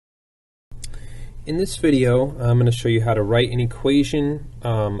In this video, I'm going to show you how to write an equation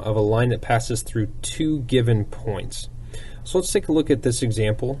of a line that passes through two given points. So let's take a look at this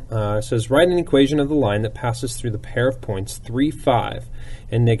example. It says, write an equation of the line that passes through the pair of points 3, 5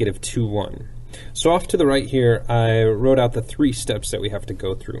 and negative 2, 1. So off to the right here, I wrote out the three steps that we have to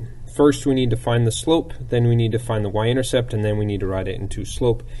go through. First, we need to find the slope, then we need to find the y-intercept, and then we need to write it into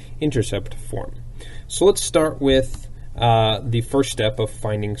slope-intercept form. So let's start with the first step of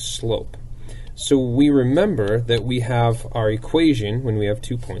finding slope. So we remember that we have our equation when we have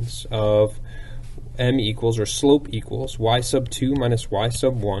 2 points of m equals, or slope equals, y sub 2 minus y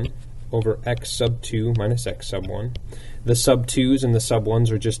sub 1 over x sub 2 minus x sub 1. The sub 2's and the sub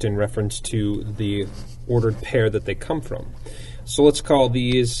 1's are just in reference to the ordered pair that they come from. So let's call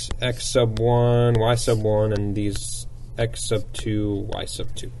these x sub 1, y sub 1, and these x sub 2, y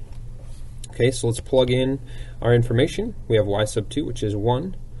sub 2. Okay, so let's plug in our information. We have y sub 2, which is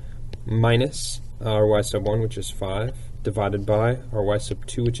 1, minus our y sub 1, which is 5, divided by our y sub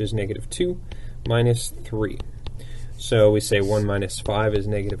 2, which is negative 2, minus 3. So we say 1 minus 5 is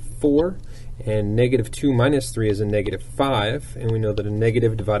negative 4, and negative 2 minus 3 is a negative 5, and we know that a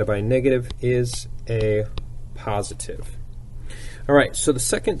negative divided by a negative is a positive. Alright, so the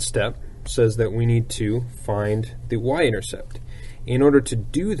second step says that we need to find the y-intercept. In order to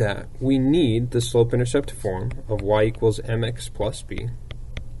do that, we need the slope-intercept form of y equals mx plus b.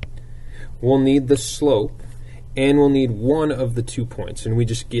 We'll need the slope, and we'll need one of the 2 points, and we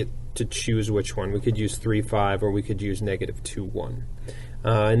just get to choose which one. We could use 3, 5, or we could use negative 2, 1.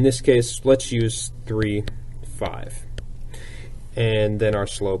 In this case, let's use 3, 5. And then our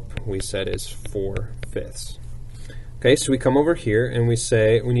slope, we said, is 4/5. Okay, so we come over here and we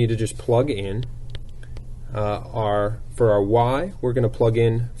say we need to just plug in for our y, we're going to plug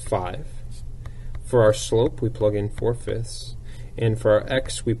in 5. For our slope, we plug in 4/5. And for our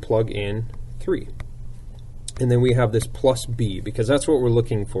x, we plug in 3. And then we have this plus b, because that's what we're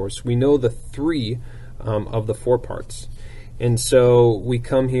looking for. So we know the 3 of the 4 parts. And so we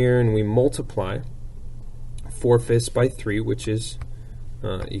come here and we multiply 4/5 by 3, which is,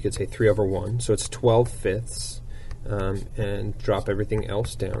 you could say 3 over 1. So it's 12/5, and drop everything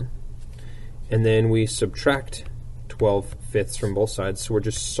else down. And then we subtract 12/5 from both sides, so we're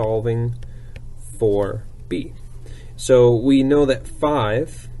just solving for b. So we know that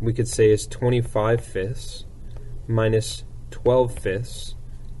 5, we could say, is 25/5 minus 12/5,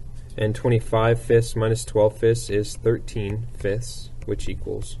 and 25/5 minus 12/5 is 13/5, which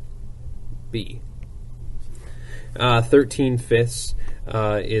equals b. 13/5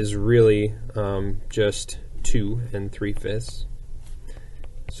 is really just 2 and 3/5,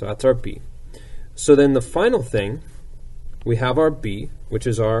 so that's our b. So then the final thing, we have our b, which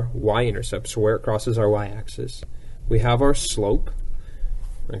is our y-intercept, so where it crosses our y-axis. We have our slope.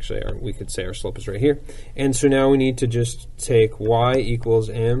 Actually, we could say our slope is right here. And so now we need to just take y equals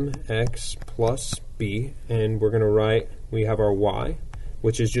mx plus b, and we're going to write, we have our y,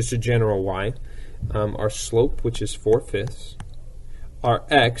 which is just a general y, our slope, which is 4/5, our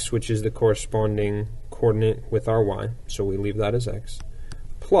x, which is the corresponding coordinate with our y, so we leave that as x,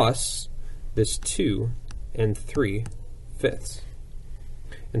 plus this 2 and 3/5.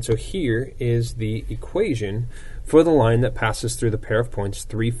 And so here is the equation for the line that passes through the pair of points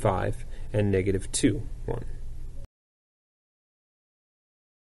 3, 5 and negative 2, 1.